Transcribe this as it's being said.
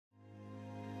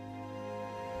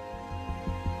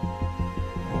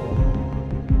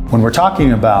When we're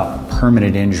talking about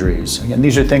permanent injuries, again,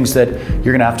 these are things that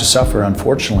you're going to have to suffer,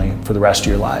 unfortunately, for the rest of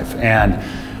your life.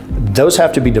 And those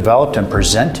have to be developed and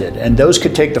presented. And those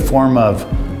could take the form of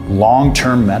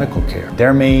long-term medical care.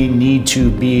 There may need to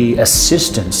be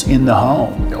assistance in the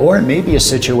home, or it may be a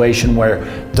situation where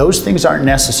those things aren't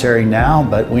necessary now,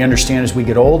 but we understand as we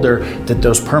get older that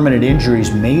those permanent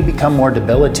injuries may become more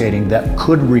debilitating that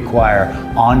could require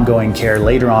ongoing care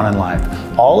later on in life.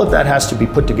 All of that has to be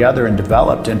put together and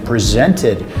developed and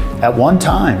presented at one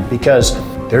time, because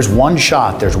there's one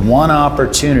shot, there's one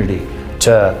opportunity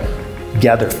to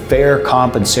gather fair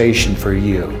compensation for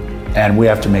you. And we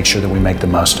have to make sure that we make the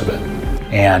most of it.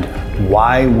 And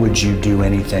why would you do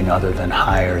anything other than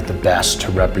hire the best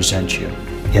to represent you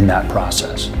in that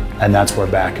process? And that's where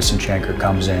Bachus and Schanker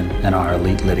comes in and our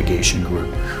elite litigation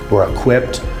group. We're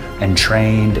equipped and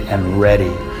trained and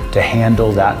ready to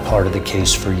handle that part of the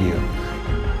case for you.